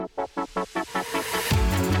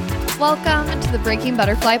Welcome to the Breaking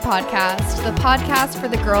Butterfly podcast, the podcast for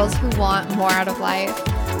the girls who want more out of life.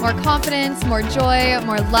 More confidence, more joy,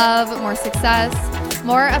 more love, more success,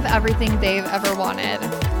 more of everything they've ever wanted.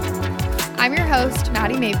 I'm your host,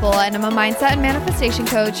 Maddie Maple, and I'm a mindset and manifestation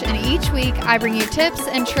coach, and each week I bring you tips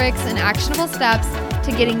and tricks and actionable steps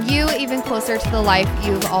to getting you even closer to the life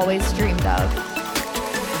you've always dreamed of.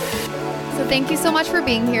 So thank you so much for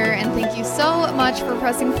being here, and thank you so much for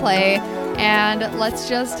pressing play, and let's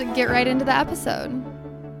just get right into the episode.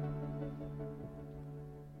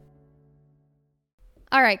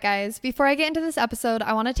 All right, guys, before I get into this episode,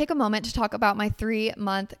 I want to take a moment to talk about my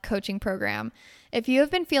 3-month coaching program. If you have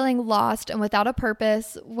been feeling lost and without a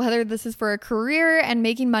purpose, whether this is for a career and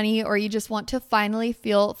making money or you just want to finally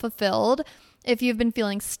feel fulfilled, if you've been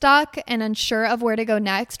feeling stuck and unsure of where to go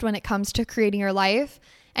next when it comes to creating your life,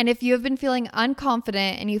 and if you have been feeling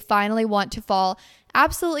unconfident and you finally want to fall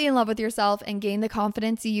absolutely in love with yourself and gain the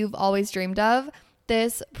confidence you've always dreamed of,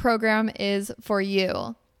 this program is for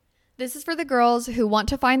you. This is for the girls who want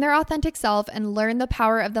to find their authentic self and learn the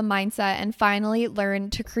power of the mindset and finally learn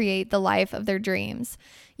to create the life of their dreams.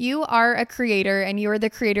 You are a creator and you are the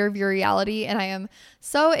creator of your reality, and I am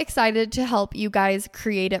so excited to help you guys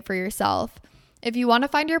create it for yourself. If you want to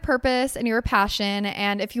find your purpose and your passion,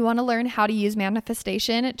 and if you want to learn how to use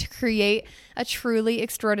manifestation to create a truly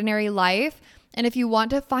extraordinary life, and if you want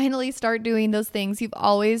to finally start doing those things you've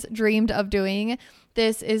always dreamed of doing,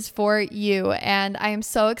 this is for you, and I am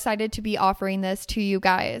so excited to be offering this to you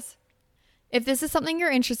guys. If this is something you're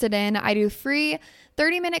interested in, I do free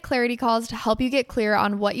 30-minute clarity calls to help you get clear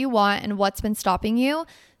on what you want and what's been stopping you,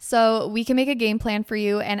 so we can make a game plan for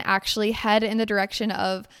you and actually head in the direction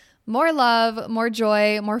of more love, more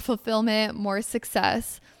joy, more fulfillment, more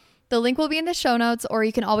success. The link will be in the show notes, or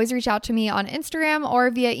you can always reach out to me on Instagram or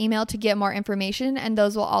via email to get more information, and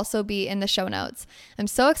those will also be in the show notes. I'm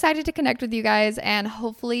so excited to connect with you guys and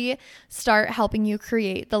hopefully start helping you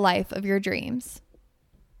create the life of your dreams.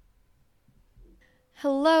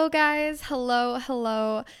 Hello guys,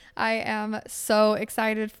 hello. I am so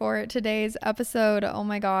excited for today's episode. Oh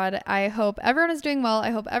my God, I hope everyone is doing well. I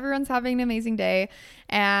hope everyone's having an amazing day.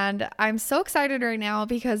 And I'm so excited right now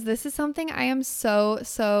because this is something I am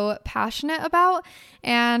so passionate about.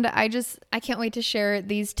 And I can't wait to share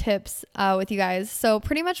these tips with you guys. So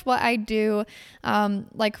pretty much what I do,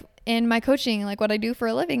 in my coaching, what I do for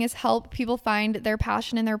a living is help people find their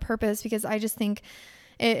passion and their purpose, because I just think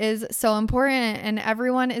it is so important, and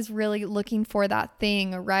everyone is really looking for that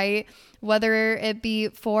thing, right? Whether it be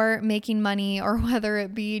for making money or whether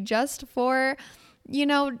it be just for,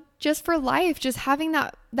 just for life, just having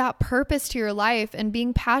that purpose to your life and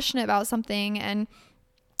being passionate about something and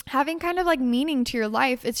having kind of meaning to your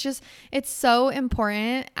life. It's so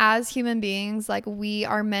important as human beings. We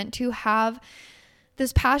are meant to have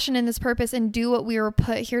this passion and this purpose and do what we were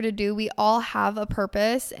put here to do. We all have a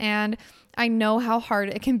purpose, and I know how hard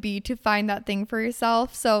it can be to find that thing for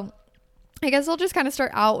yourself. So I guess I'll just kind of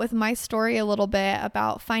start out with my story a little bit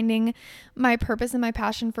about finding my purpose and my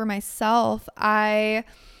passion for myself. I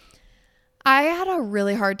had a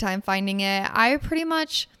really hard time finding it. I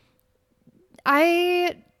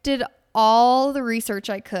did all the research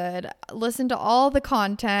I could, listened to all the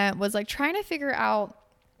content, was trying to figure out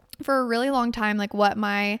for a really long time what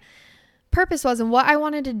my purpose was and what I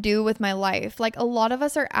wanted to do with my life. A lot of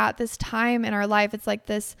us are at this time in our life. It's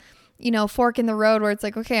this, fork in the road where it's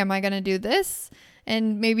okay, am I going to do this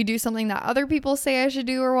and maybe do something that other people say I should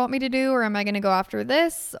do or want me to do? Or am I going to go after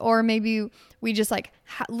this? Or maybe we just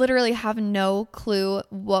literally have no clue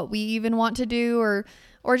what we even want to do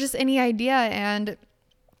or just any idea. And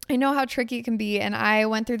I know how tricky it can be. And I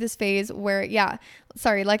went through this phase where,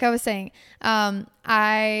 like I was saying,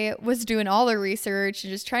 I was doing all the research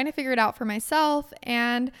and just trying to figure it out for myself.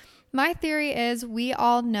 And my theory is we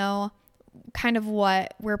all know kind of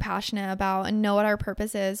what we're passionate about and know what our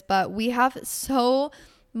purpose is, but we have so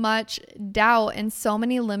much doubt and so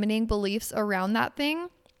many limiting beliefs around that thing.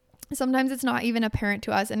 Sometimes it's not even apparent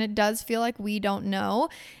to us, and it does feel like we don't know.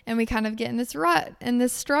 And we kind of get in this rut and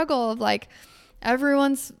this struggle of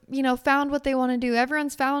everyone's, found what they want to do.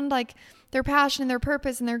 Everyone's found their passion and their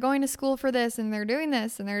purpose, and they're going to school for this, and they're doing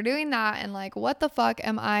this and they're doing that. And what the fuck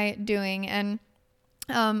am I doing? And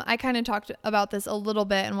I kind of talked about this a little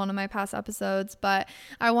bit in one of my past episodes, but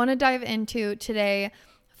I want to dive into today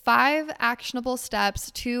 5 actionable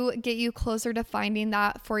steps to get you closer to finding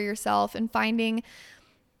that for yourself and finding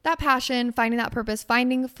that passion, finding that purpose,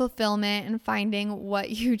 finding fulfillment, and finding what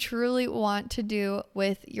you truly want to do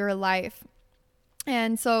with your life.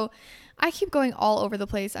 And so I keep going all over the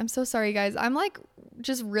place. I'm so sorry, guys. I'm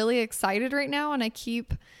just really excited right now, and I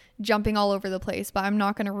keep jumping all over the place, but I'm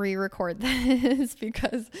not going to re-record this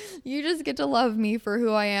because you just get to love me for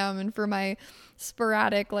who I am and for my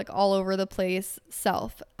sporadic, like all over the place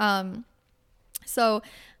self. So,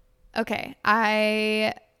 okay,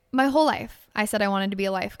 my whole life, I said I wanted to be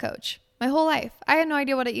a life coach. My whole life. I had no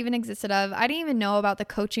idea what it even existed of. I didn't even know about the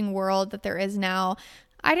coaching world that there is now.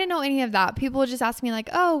 I didn't know any of that. People would just ask me like,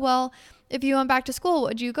 oh, well, if you went back to school, what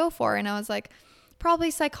would you go for? And I was like,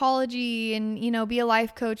 probably psychology and, be a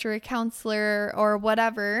life coach or a counselor or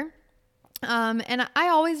whatever. And I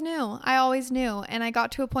always knew. And I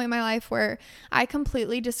got to a point in my life where I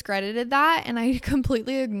completely discredited that and I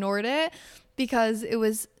completely ignored it because it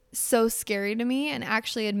was so scary to me, and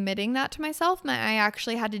actually admitting that to myself meant I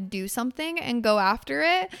actually had to do something and go after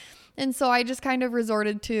it. And so I just kind of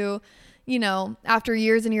resorted to, after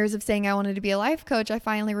years and years of saying I wanted to be a life coach, I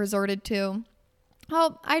finally resorted to,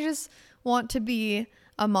 I just want to be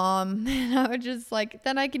a mom. And I would just like,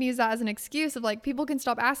 then I can use that as an excuse of like, people can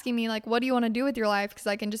stop asking me like, what do you want to do with your life? Because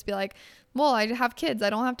I can just be like, well, I have kids. I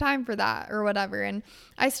don't have time for that or whatever. And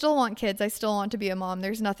I still want kids. I still want to be a mom.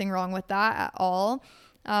 There's nothing wrong with that at all.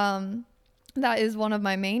 That is one of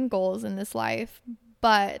my main goals in this life,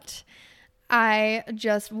 but I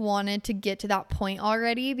just wanted to get to that point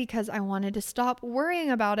already because I wanted to stop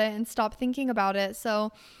worrying about it and stop thinking about it.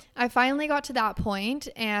 So I finally got to that point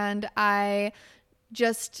and I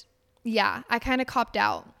kind of copped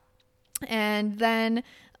out. And then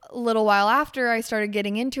a little while after, I started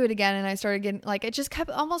getting into it again, and I started getting like, it just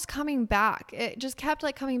kept almost coming back. It just kept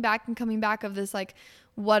like coming back of this, like,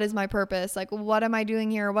 what is my purpose? Like, what am I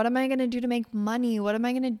doing here? What am I going to do to make money? What am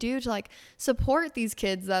I going to do to like support these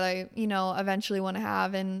kids that I, eventually want to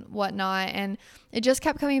have and whatnot? And it just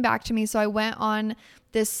kept coming back to me. So I went on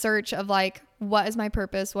this search of like, what is my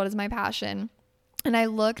purpose? What is my passion? And I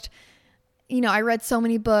looked, I read so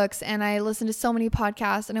many books and I listened to so many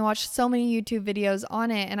podcasts and I watched so many YouTube videos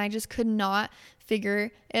on it, and I just could not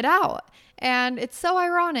figure it out. And it's so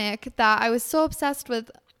ironic that I was so obsessed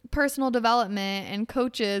with personal development and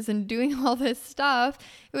coaches and doing all this stuff.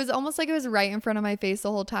 It was almost like it was right in front of my face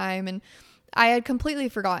the whole time. And I had completely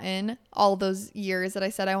forgotten all those years that I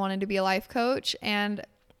said I wanted to be a life coach. And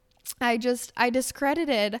I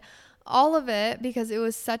discredited all of it because it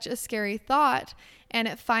was such a scary thought. And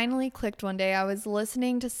it finally clicked one day. I was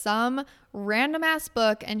listening to some random ass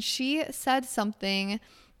book and she said something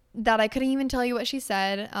that I couldn't even tell you what she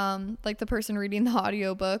said, like the person reading the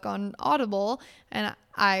audiobook on Audible, and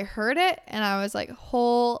I heard it and I was like,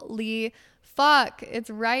 holy fuck, it's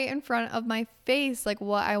right in front of my face, like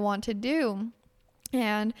what I want to do.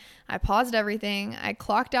 And I paused everything. I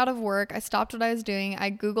clocked out of work. I stopped what I was doing.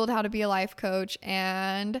 I Googled how to be a life coach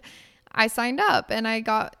and I signed up, and I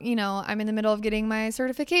got, I'm in the middle of getting my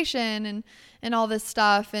certification and all this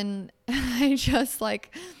stuff. And I just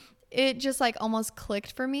like, it just like almost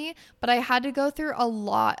clicked for me, but I had to go through a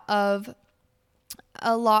lot of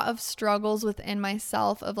struggles within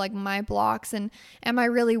myself of like my blocks and am I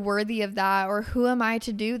really worthy of that, or who am I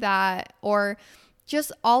to do that, or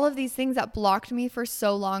just all of these things that blocked me for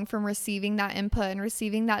so long from receiving that input and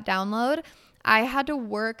receiving that download. I had to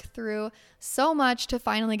work through so much to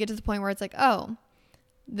finally get to the point where it's like, oh,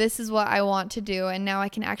 this is what I want to do, and now I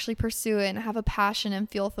can actually pursue it and have a passion and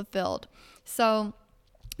feel fulfilled. So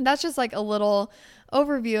that's just like a little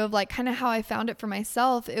overview of like kind of how I found it for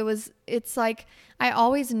myself. It's like I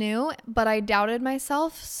always knew, but I doubted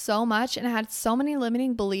myself so much and I had so many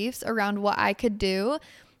limiting beliefs around what I could do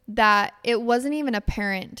that it wasn't even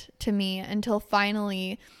apparent to me until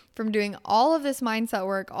finally, from doing all of this mindset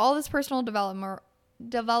work, all this personal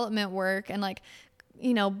development work, and like,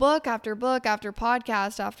 book after book after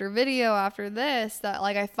podcast after video after this, that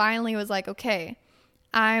like I finally was like, okay,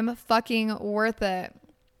 I'm fucking worth it.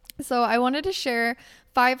 So I wanted to share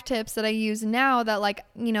 5 tips that I use now that like,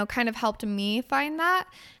 kind of helped me find that,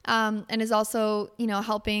 and is also,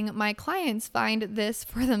 helping my clients find this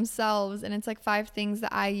for themselves. And it's like 5 things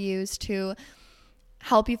that I use to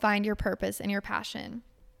help you find your purpose and your passion.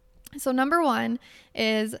 So number 1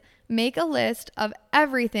 is make a list of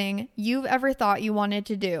everything you've ever thought you wanted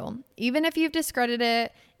to do. Even if you've discredited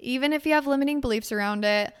it, even if you have limiting beliefs around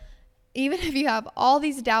it, even if you have all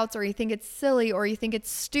these doubts, or you think it's silly, or you think it's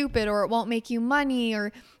stupid, or it won't make you money,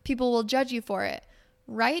 or people will judge you for it,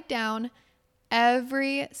 write down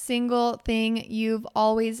every single thing you've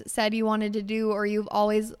always said you wanted to do or you've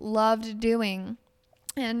always loved doing.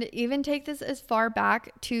 And even take this as far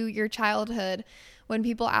back to your childhood, when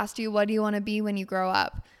people asked you, what do you want to be when you grow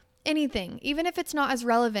up? Anything, even if it's not as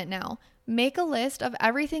relevant now, make a list of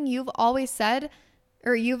everything you've always said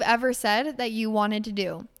or you've ever said that you wanted to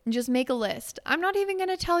do. And just make a list. I'm not even going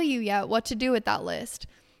to tell you yet what to do with that list.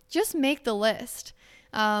 just make the list.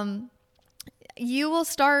 You will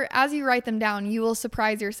start, as you write them down, you will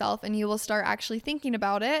surprise yourself and you will start actually thinking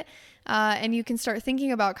about it. And you can start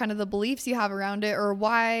thinking about kind of the beliefs you have around it, or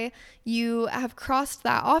why you have crossed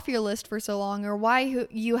that off your list for so long, or why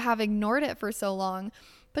you have ignored it for so long.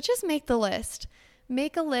 But just make the list.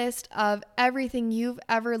 Make a list of everything you've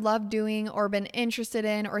ever loved doing or been interested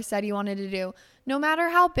in or said you wanted to do. No matter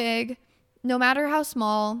how big, no matter how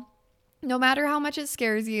small, no matter how much it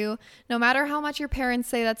scares you, no matter how much your parents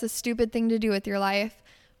say that's a stupid thing to do with your life,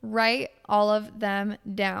 write all of them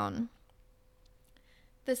down.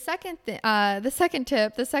 The second tip,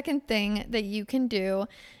 the second thing that you can do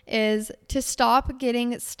is to stop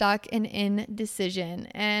getting stuck in indecision.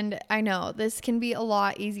 And I know this can be a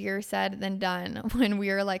lot easier said than done when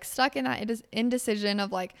we are like stuck in that indecision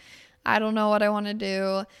of like, I don't know what I want to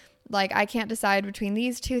do. Like, I can't decide between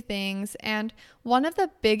these two things. And one of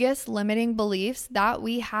the biggest limiting beliefs that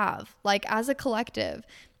we have, like as a collective,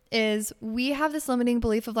 is we have this limiting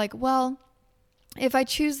belief of like, well, if I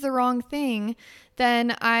choose the wrong thing,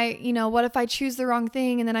 then what if I choose the wrong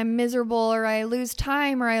thing and then I'm miserable, or I lose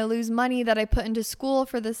time, or I lose money that I put into school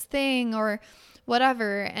for this thing or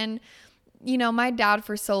whatever. And, my dad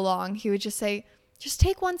for so long, he would just say, just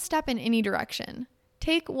take one step in any direction.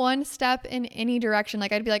 Take one step in any direction.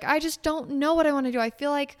 Like, I'd be like, I just don't know what I want to do. I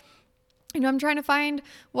feel like, I'm trying to find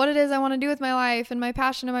what it is I want to do with my life and my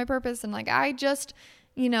passion and my purpose. And like, I just,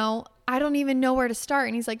 I don't even know where to start.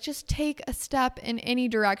 And he's like, just take a step in any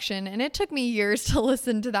direction. And it took me years to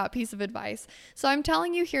listen to that piece of advice. So I'm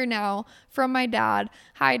telling you here now from my dad.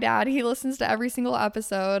 Hi, Dad. He listens to every single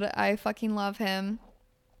episode. I fucking love him.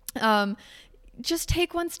 Just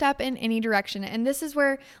take one step in any direction. And this is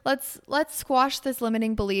where let's squash this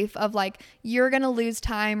limiting belief of like, you're going to lose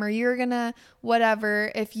time, or you're going to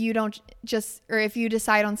whatever if you if you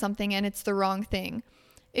decide on something and it's the wrong thing.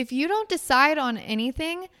 If you don't decide on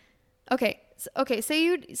anything, say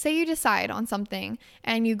you decide on something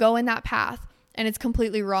and you go in that path and it's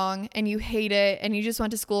completely wrong and you hate it and you just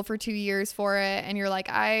went to school for 2 years for it and you're like,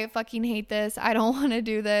 I fucking hate this. I don't want to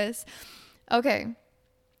do this. Okay.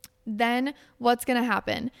 Then what's going to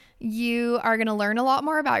happen? You are going to learn a lot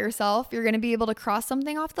more about yourself. You're going to be able to cross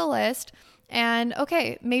something off the list. And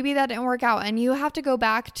okay, maybe that didn't work out and you have to go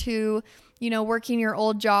back to, working your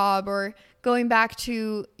old job, or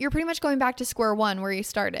you're pretty much going back to square one where you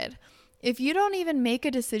started. If you don't even make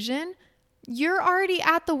a decision, you're already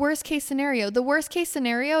at the worst case scenario. The worst case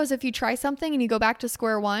scenario is if you try something and you go back to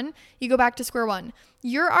square one,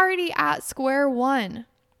 You're already at square one.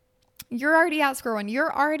 You're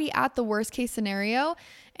already at the worst case scenario.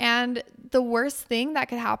 And the worst thing that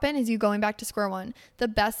could happen is you going back to square one. The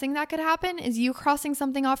best thing that could happen is you crossing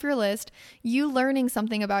something off your list, you learning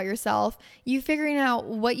something about yourself, you figuring out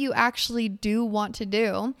what you actually do want to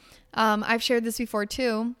do. I've shared this before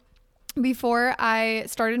too. Before I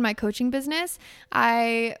started my coaching business,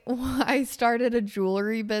 I started a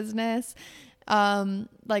jewelry business,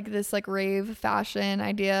 like rave fashion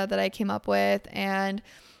idea that I came up with. And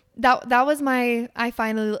that was I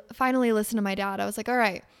finally listened to my dad. I was like, all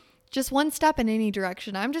right, just one step in any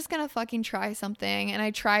direction. I'm just going to fucking try something. And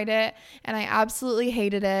I tried it and I absolutely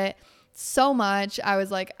hated it so much. I was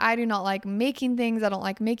like, I do not like making things. I don't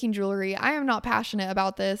like making jewelry. I am not passionate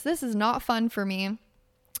about this. This is not fun for me.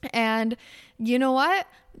 And you know what?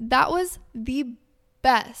 That was the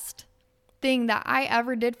best thing that I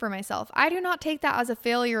ever did for myself. I do not take that as a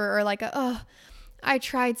failure or like I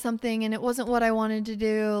tried something and it wasn't what I wanted to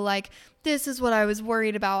do. Like, this is what I was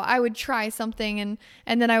worried about. I would try something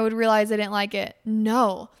and then I would realize I didn't like it.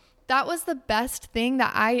 No, that was the best thing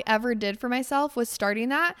that I ever did for myself, was starting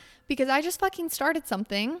that, because I just fucking started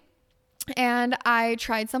something and I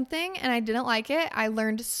tried something and I didn't like it. I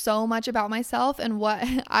learned so much about myself and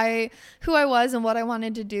who I was and what I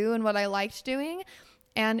wanted to do and what I liked doing.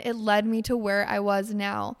 And it led me to where I was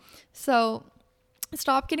now. So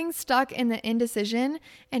stop getting stuck in the indecision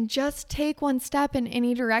and just take one step in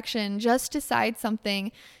any direction. Just decide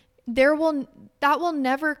something. That will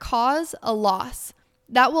never cause a loss.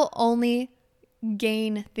 That will only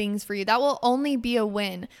gain things for you. That will only be a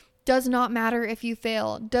win. Does not matter if you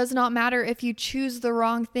fail. Does not matter if you choose the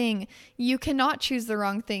wrong thing. You cannot choose the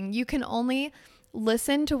wrong thing. You can only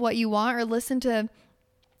listen to what you want, or listen to,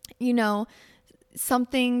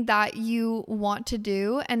 something that you want to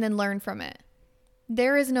do and then learn from it.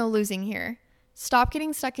 There is no losing here. Stop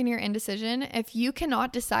getting stuck in your indecision. If you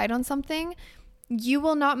cannot decide on something, you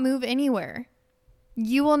will not move anywhere.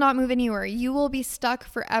 You will be stuck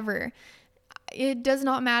forever. It does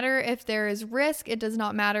not matter if there is risk. It does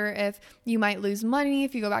not matter if you might lose money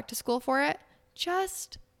if you go back to school for it.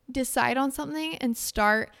 Just decide on something and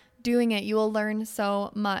start doing it. You will learn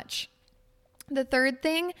so much. The third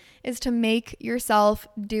thing is to make yourself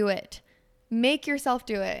do it. Make yourself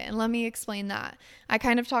do it. And let me explain that. I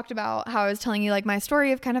kind of talked about how I was telling you like my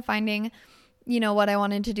story of kind of finding, what I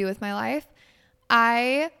wanted to do with my life.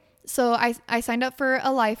 I signed up for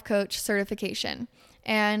a life coach certification,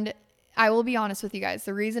 and I will be honest with you guys.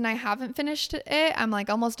 The reason I haven't finished it, I'm like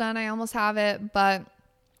almost done. I almost have it, but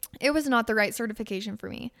it was not the right certification for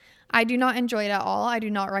me. I do not enjoy it at all. I do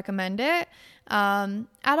not recommend it at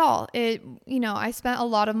all. I spent a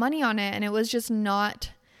lot of money on it, and it was just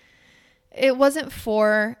it wasn't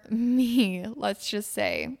for me, let's just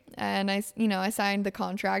say. And I signed the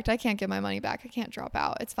contract. I can't get my money back. I can't drop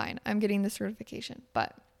out. It's fine. I'm getting the certification,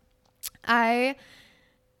 but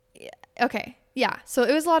so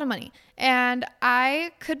it was a lot of money, and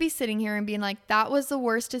I could be sitting here and being like, that was the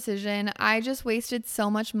worst decision. I just wasted so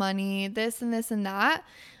much money, this and this and that.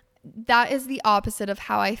 That is the opposite of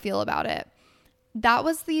how I feel about it. That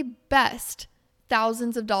was the best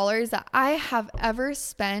thousands of dollars that I have ever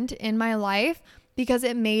spent in my life because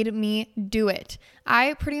it made me do it.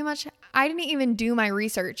 I didn't even do my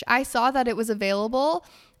research. I saw that it was available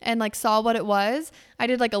and like saw what it was. I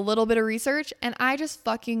did like a little bit of research and I just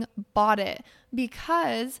fucking bought it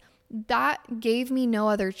because that gave me no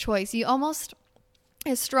other choice.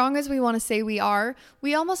 As strong as we want to say we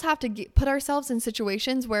almost have to put ourselves in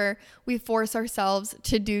situations where we force ourselves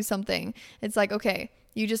to do something. It's like, okay,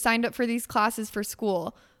 you just signed up for these classes for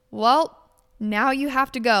school. Well, now you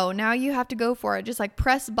have to go. Now you have to go for it. Just like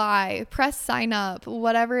press buy, press sign up,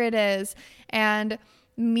 whatever it is. And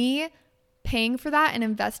me paying for that and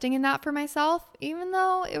investing in that for myself, even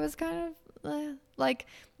though it was kind of like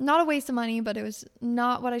not a waste of money, but it was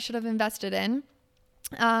not what I should have invested in.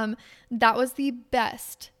 That was the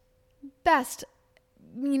best,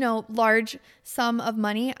 large sum of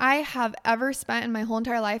money I have ever spent in my whole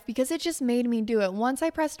entire life because it just made me do it. Once I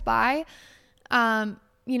pressed buy, and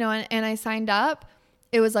I signed up,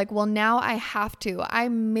 it was like, well, now I have to. I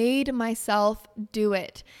made myself do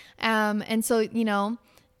it. And so,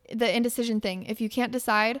 the indecision thing, if you can't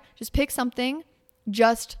decide, just pick something,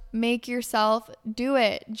 just make yourself do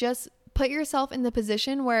it. Just put yourself in the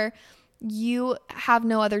position where you have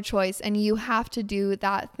no other choice and you have to do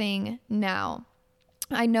that thing now.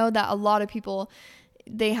 I know that a lot of people,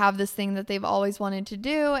 they have this thing that they've always wanted to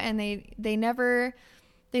do and they never,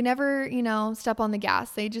 step on the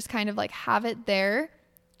gas. They just kind of like have it there.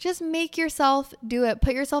 Just make yourself do it.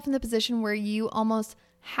 Put yourself in the position where you almost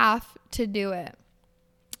have to do it.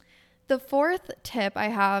 The fourth tip I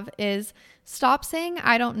have is stop saying,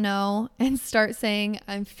 I don't know, and start saying,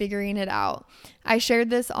 I'm figuring it out. I shared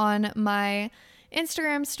this on my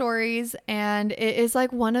Instagram stories, and it is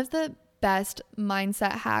like one of the best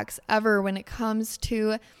mindset hacks ever when it comes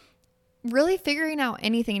to really figuring out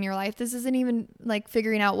anything in your life. This isn't even like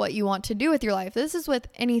figuring out what you want to do with your life. This is with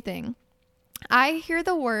anything. I hear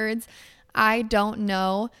the words, I don't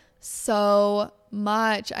know, so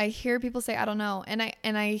much. I hear people say, I don't know. And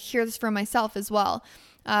I hear this from myself as well.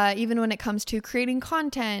 Even when it comes to creating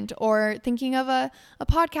content or thinking of a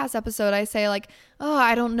podcast episode, I say like, oh,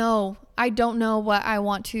 I don't know. I don't know what I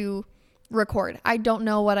want to record. I don't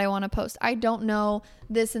know what I want to post. I don't know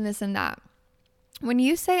this and this and that. When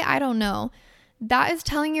you say, I don't know, that is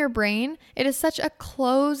telling your brain, it is such a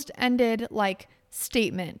closed-ended like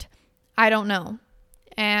statement. I don't know.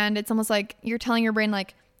 And it's almost like you're telling your brain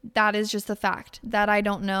like, that is just the fact that I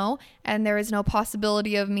don't know. And there is no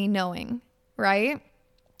possibility of me knowing, right?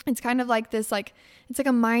 It's kind of like this, like, it's like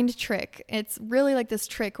a mind trick. It's really like this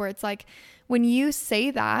trick where it's like, when you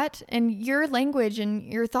say that, and your language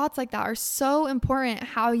and your thoughts like that are so important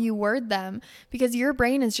how you word them, because your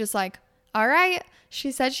brain is just like, all right,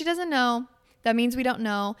 she said she doesn't know. That means we don't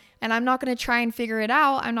know. And I'm not going to try and figure it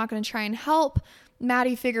out. I'm not going to try and help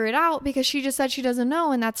Maddie figure it out because she just said she doesn't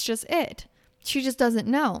know. And that's just it. She just doesn't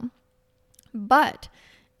know. But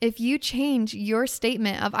if you change your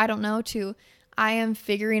statement of I don't know to I am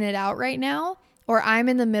figuring it out right now, or I'm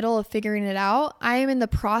in the middle of figuring it out, I am in the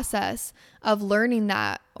process of learning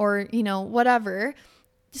that, or, whatever,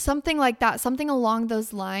 something like that, something along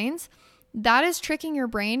those lines, that is tricking your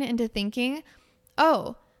brain into thinking,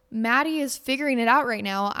 oh, Maddie is figuring it out right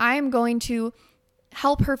now. I'm going to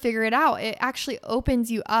help her figure it out. It actually opens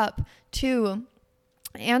you up to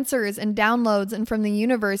answers and downloads, and from the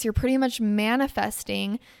universe, you're pretty much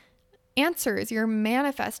manifesting answers. You're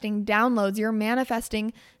manifesting downloads. You're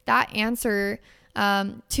manifesting that answer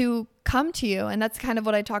to come to you. And that's kind of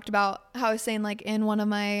what I talked about, how I was saying like in one of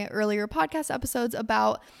my earlier podcast episodes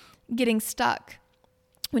about getting stuck.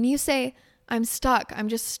 When you say, I'm stuck, I'm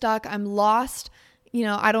just stuck, I'm lost,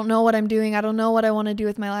 I don't know what I'm doing. I don't know what I want to do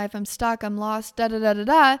with my life. I'm stuck. I'm lost. Da da da da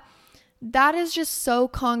da. That is just so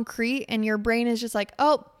concrete. And your brain is just like,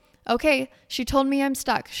 oh, okay, she told me I'm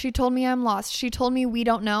stuck. She told me I'm lost. She told me we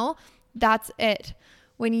don't know. That's it.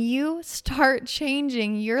 When you start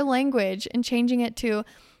changing your language and changing it to,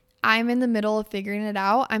 I'm in the middle of figuring it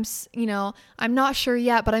out. I'm not sure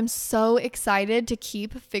yet, but I'm so excited to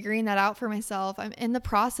keep figuring that out for myself. I'm in the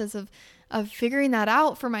process of figuring that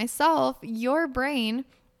out for myself. Your brain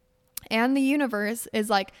and the universe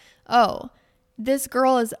is like, oh, this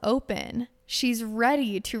girl is open. She's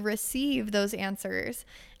ready to receive those answers.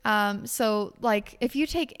 So like if you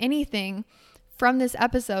take anything from this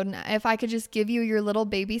episode, and if I could just give you your little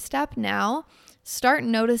baby step now, start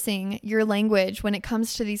noticing your language when it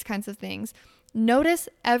comes to these kinds of things. Notice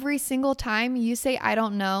every single time you say, I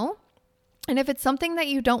don't know. And if it's something that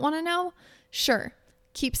you don't want to know, sure,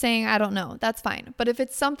 keep saying, I don't know. That's fine. But if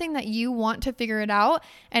it's something that you want to figure it out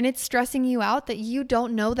and it's stressing you out that you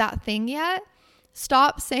don't know that thing yet,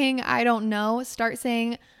 stop saying, I don't know. Start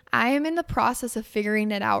saying, I am in the process of figuring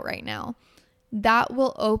it out right now. That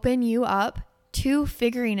will open you up to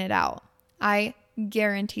figuring it out. I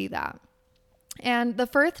guarantee that. And I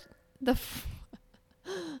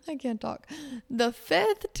can't talk. The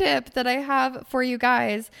fifth tip that I have for you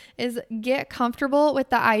guys is get comfortable with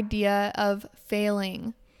the idea of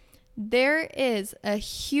failing. There is a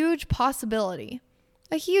huge possibility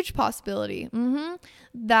that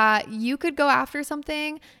you could go after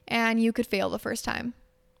something and you could fail the first time.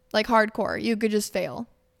 Like hardcore, you could just fail.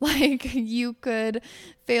 Like you could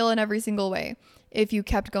fail in every single way. If you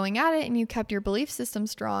kept going at it and you kept your belief system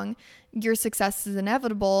strong, your success is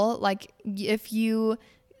inevitable. Like if you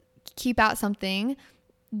keep at something,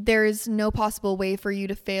 there's no possible way for you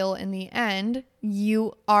to fail in the end.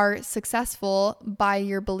 You are successful by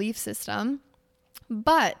your belief system.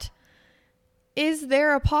 But is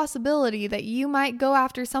there a possibility that you might go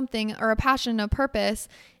after something or a passion, a purpose,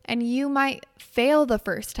 and you might fail the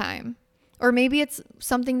first time? Or maybe it's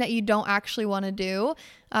something that you don't actually want to do.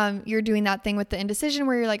 You're doing that thing with the indecision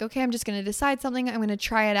where you're like, okay, I'm just going to decide something. I'm going to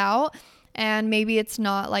try it out. And maybe it's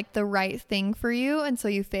not like the right thing for you. And so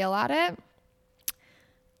you fail at it.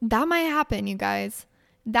 That might happen, you guys.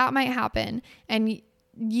 That might happen. And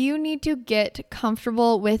you need to get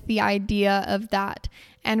comfortable with the idea of that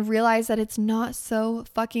and realize that it's not so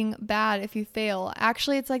fucking bad if you fail.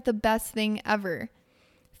 Actually, it's like the best thing ever.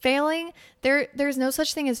 Failing, there's no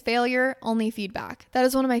such thing as failure, only feedback. That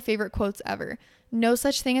is one of my favorite quotes ever. No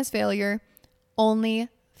such thing as failure, only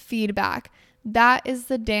feedback. That is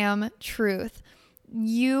the damn truth.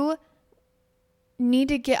 You need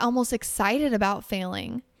to get almost excited about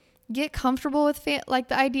failing. Get comfortable with the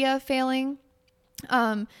idea of failing.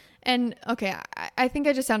 And okay, I think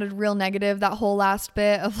I just sounded real negative that whole last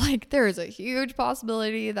bit of like, there is a huge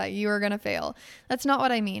possibility that you are going to fail. That's not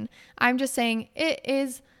what I mean. I'm just saying it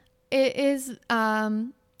is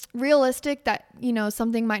realistic that,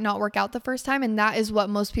 something might not work out the first time. And that is what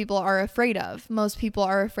most people are afraid of. Most people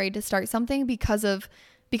are afraid to start something because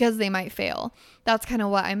they might fail. That's kind of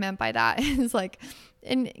what I meant by that. It's like,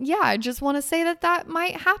 and yeah, I just want to say that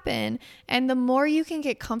might happen. And the more you can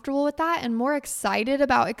get comfortable with that and more excited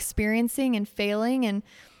about experiencing and failing and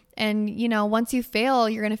once you fail,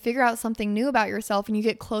 you're going to figure out something new about yourself and you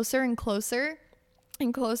get closer and closer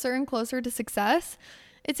and closer and closer to success.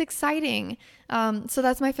 It's exciting. So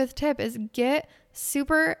that's my fifth tip is get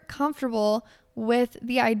super comfortable with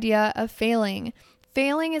the idea of failing.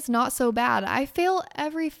 Failing is not so bad. I fail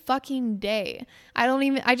every fucking day.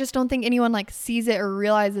 I just don't think anyone like sees it or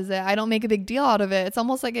realizes it. I don't make a big deal out of it. It's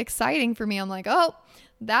almost like exciting for me. I'm like, oh,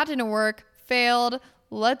 that didn't work. Failed.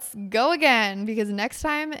 Let's go again. Because next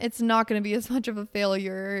time it's not going to be as much of a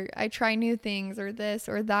failure. I try new things or this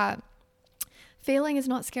or that. Failing is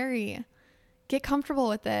not scary. Get comfortable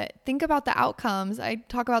with it. Think about the outcomes. I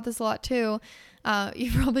talk about this a lot too.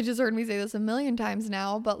 You've probably just heard me say this a million times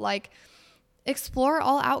now, but like, explore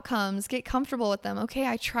all outcomes, get comfortable with them. Okay,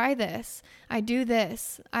 I try this, I do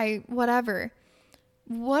this, whatever.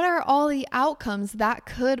 What are all the outcomes that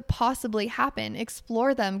could possibly happen?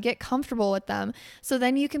 Explore them, get comfortable with them. So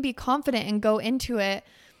then you can be confident and go into it.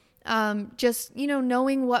 Just,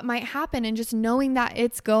 knowing what might happen and just knowing that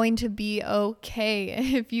it's going to be okay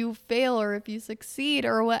if you fail or if you succeed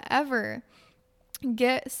or whatever.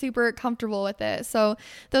 Get super comfortable with it. So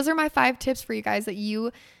those are my 5 tips for you guys that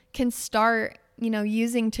you can start,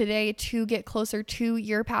 using today to get closer to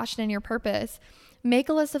your passion and your purpose. Make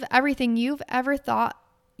a list of everything you've ever thought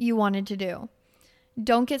you wanted to do.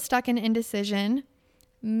 Don't get stuck in indecision.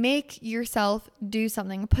 Make yourself do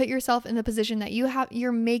something. Put yourself in the position that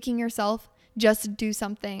you're making yourself just do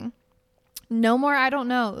something. No more I don't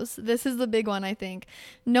knows. This is the big one, I think.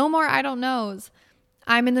 No more I don't knows.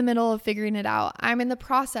 I'm in the middle of figuring it out. I'm in the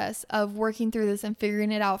process of working through this and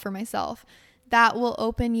figuring it out for myself. That will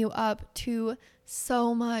open you up to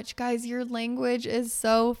so much. Guys, your language is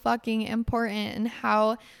so fucking important in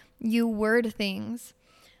how you word things.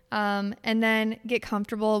 And then get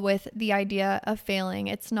comfortable with the idea of failing.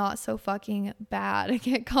 It's not so fucking bad.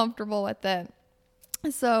 Get comfortable with it.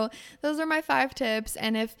 So those are my 5 tips.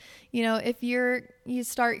 And if you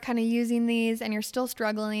start kind of using these and you're still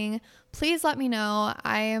struggling, please let me know.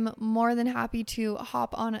 I am more than happy to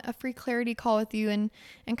hop on a free clarity call with you and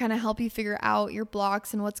kind of help you figure out your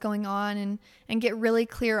blocks and what's going on and get really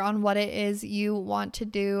clear on what it is you want to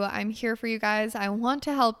do. I'm here for you guys. I want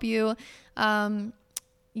to help you. The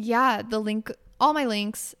link, all my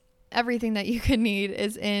links, everything that you could need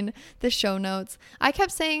is in the show notes. I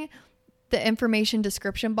kept saying the information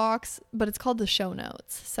description box, but it's called the show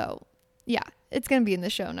notes. So yeah, it's going to be in the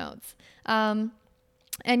show notes.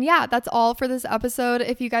 And yeah, that's all for this episode.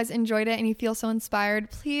 If you guys enjoyed it and you feel so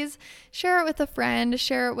inspired, please share it with a friend,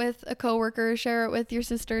 share it with a coworker, share it with your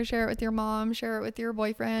sister, share it with your mom, share it with your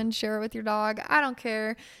boyfriend, share it with your dog. I don't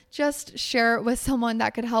care. Just share it with someone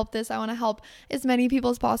that could help this. I want to help as many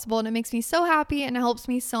people as possible. And it makes me so happy and it helps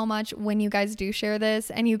me so much when you guys do share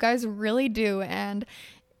this, and you guys really do. And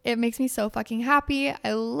it makes me so fucking happy.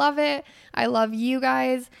 I love it. I love you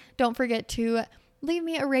guys. Don't forget to leave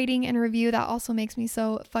me a rating and review. That also makes me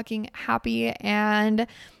so fucking happy. And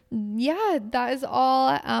yeah, that is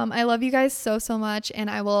all. I love you guys so, so much. And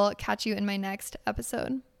I will catch you in my next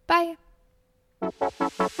episode. Bye.